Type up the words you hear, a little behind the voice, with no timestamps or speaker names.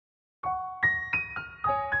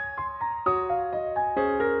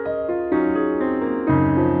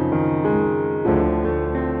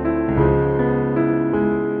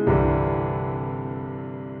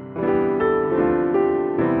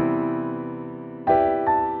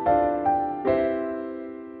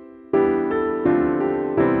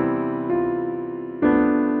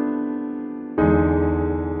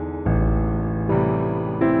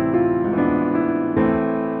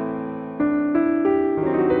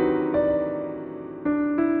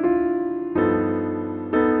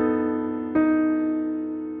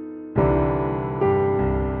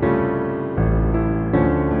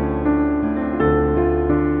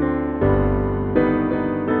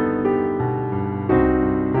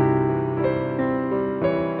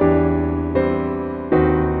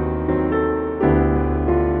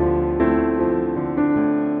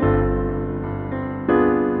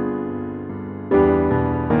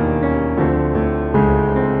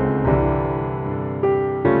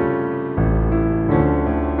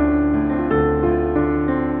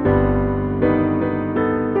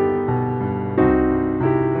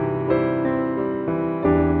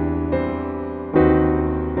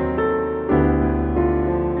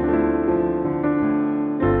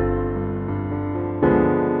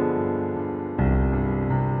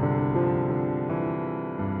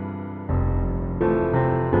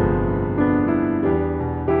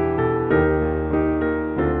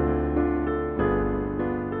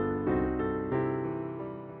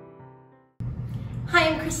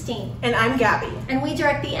Christine. And I'm Gabby. And we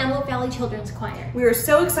direct the Antelope Valley Children's Choir. We are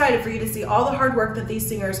so excited for you to see all the hard work that these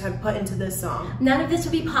singers have put into this song. None of this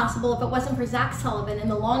would be possible if it wasn't for Zach Sullivan and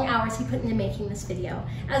the long hours he put into making this video,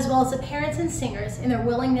 as well as the parents and singers and their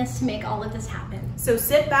willingness to make all of this happen. So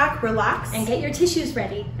sit back, relax, and get your tissues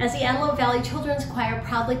ready as the Antelope Valley Children's Choir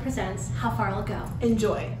proudly presents How Far I'll Go.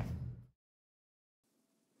 Enjoy.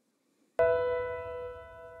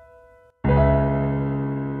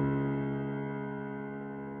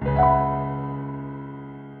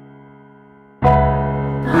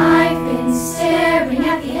 I've been staring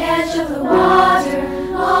at the edge of the water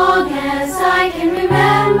long as I can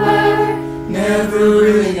remember, never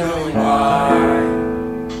really knowing why.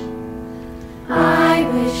 I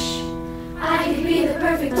wish I could be the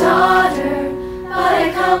perfect daughter, but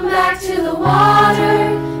I come back to the water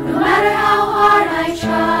no matter how hard I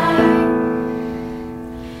try.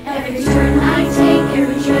 Every turn I take,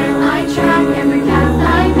 every trail I track, every path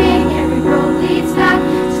I make, every road leads back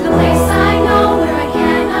to the place I know where I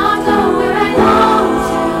cannot go, where I long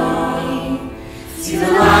to be. See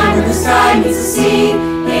the line where the sky meets the sea,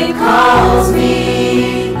 it calls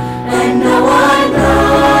me, and no one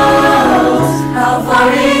knows how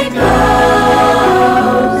far it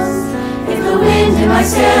goes. If the wind in my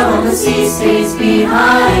sail on the sea stays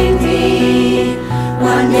behind me,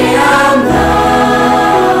 one day I'll know.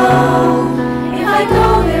 If I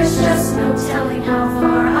go, there's just no telling how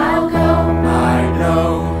far I'll go. I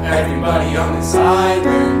know everybody on this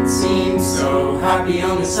island seems so happy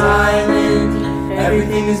on this island.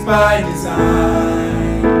 Everything is by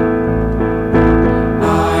design.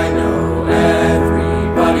 I know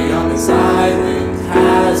everybody on this island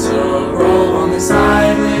has a role on this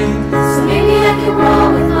island, So maybe I can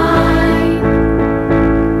roll with mine.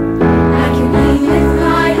 I can lead with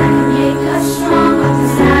pride, I can make us strong. I'm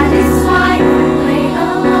satisfied when I play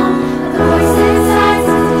along. But the voice inside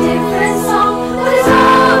sings a different song. What is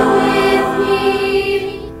wrong with me?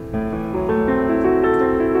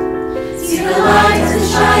 See the light as it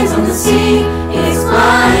shines on the sea, it's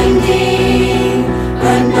blinding,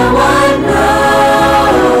 but no one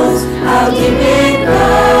knows how deep it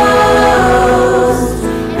goes.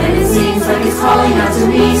 And it seems like it's calling out to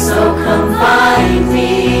me, so come find me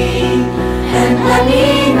and let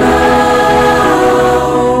me know.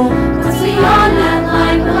 What's beyond that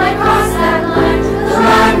line? Will I cross that line? The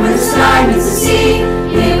line where the sky meets the sea,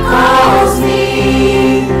 it calls me,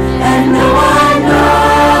 and no one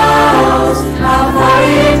knows how far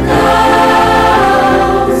it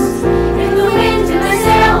goes. If the wind in my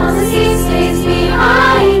sail on the sea stays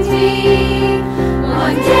behind me,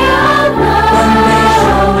 one day I'll know. one day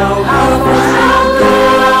she'll know how far I'll go.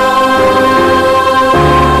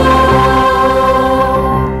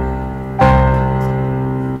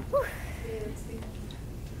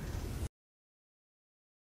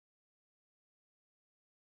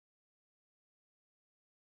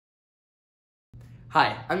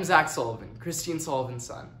 Hi, I'm Zach Sullivan, Christine Sullivan's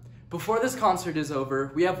son. Before this concert is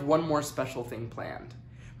over, we have one more special thing planned.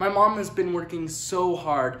 My mom has been working so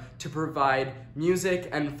hard to provide music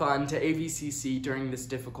and fun to AVCC during this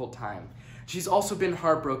difficult time. She's also been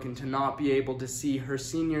heartbroken to not be able to see her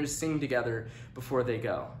seniors sing together before they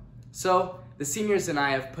go. So, the seniors and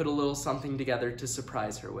I have put a little something together to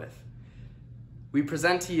surprise her with. We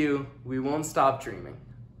present to you, We Won't Stop Dreaming.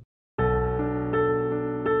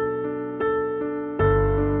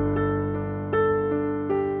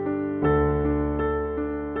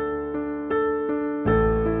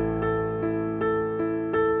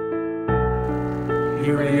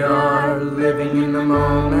 Here we are, living in the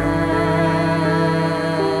moment.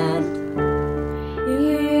 Here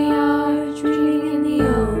we are, dreaming in the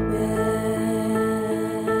open.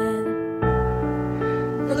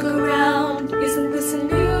 Look around, isn't this a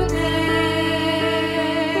new day?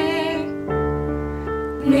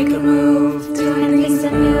 Make a move, doing things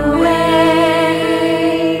a new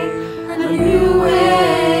way. A new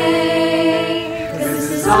way. 'Cause this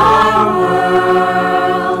is our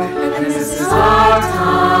world, and this is our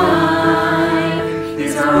time.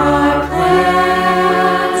 These are our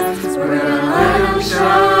plans, we're gonna let them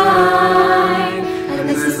shine. And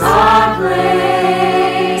this is our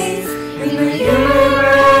place in the human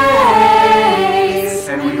race.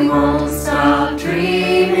 And we won't stop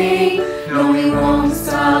dreaming, no we won't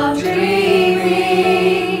stop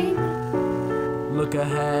dreaming. Look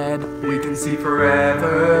ahead, we can see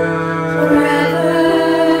forever. Forever.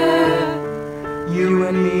 You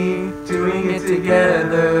and me doing it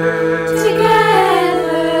together.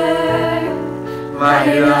 Together. Light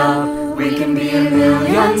it up, We can be a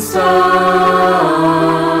million stars.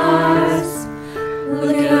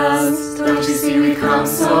 Look at us, don't you see we come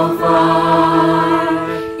so far?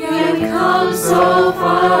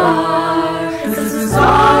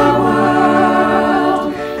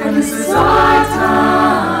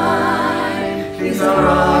 These are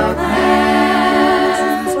our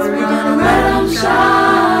plans. We're gonna let them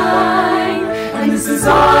shine. And this is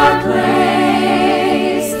our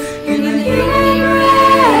place in the human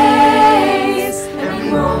race. And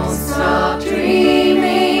we won't stop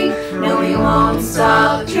dreaming. No, we won't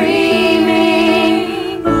stop dreaming.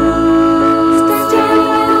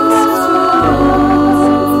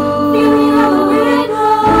 Feeling how the wind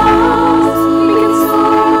blows. We can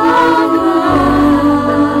soar on clouds.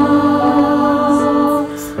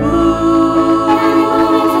 Every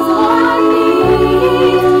moment is a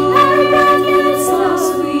heartbeat. Every breath is so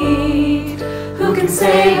sweet. Who can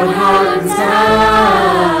say what happens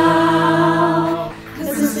now?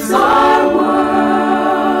 'Cause this is our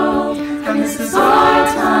world, and this is our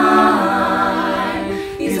time.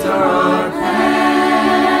 These are our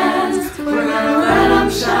plans. We're gonna let them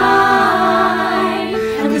shine.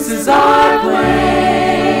 And this is our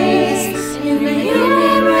place in the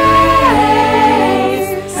human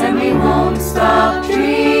race. And we won't stop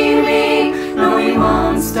dreaming. No, we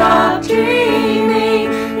won't stop dreaming.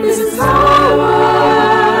 This is our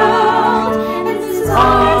world, and this is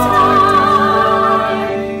our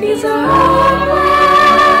time. These are our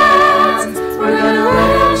plans. We're gonna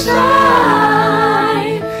let them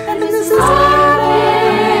shine. And this is our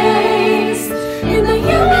place in the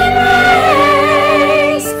human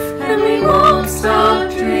race. And we won't stop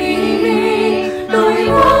dreaming. No, we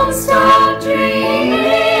won't stop dreaming.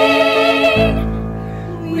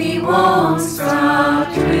 We won't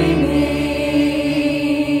stop dreaming.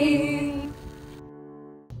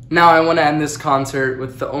 Now I want to end this concert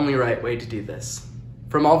with the only right way to do this.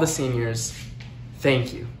 From all the seniors,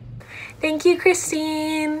 thank you. Thank you,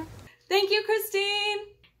 Christine. Thank you, Christine.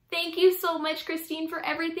 Thank you so much, Christine, for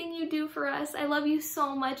everything you do for us. I love you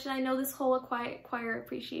so much, and I know this whole choir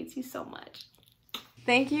appreciates you so much.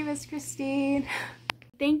 Thank you, Miss Christine.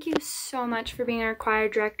 Thank you so much for being our choir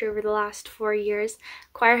director over the last 4 years.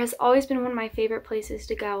 Choir has always been one of my favorite places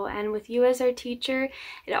to go, and with you as our teacher,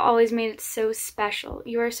 it always made it so special.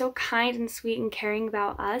 You are so kind and sweet and caring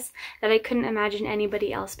about us that I couldn't imagine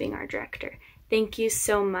anybody else being our director. Thank you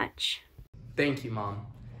so much. Thank you, Mom.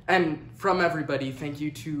 And from everybody, thank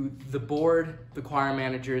you to the board, the choir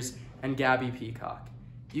managers, and Gabby Peacock.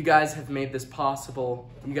 You guys have made this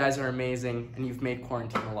possible. You guys are amazing, and you've made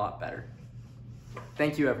quarantine a lot better.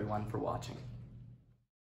 Thank you, everyone, for watching.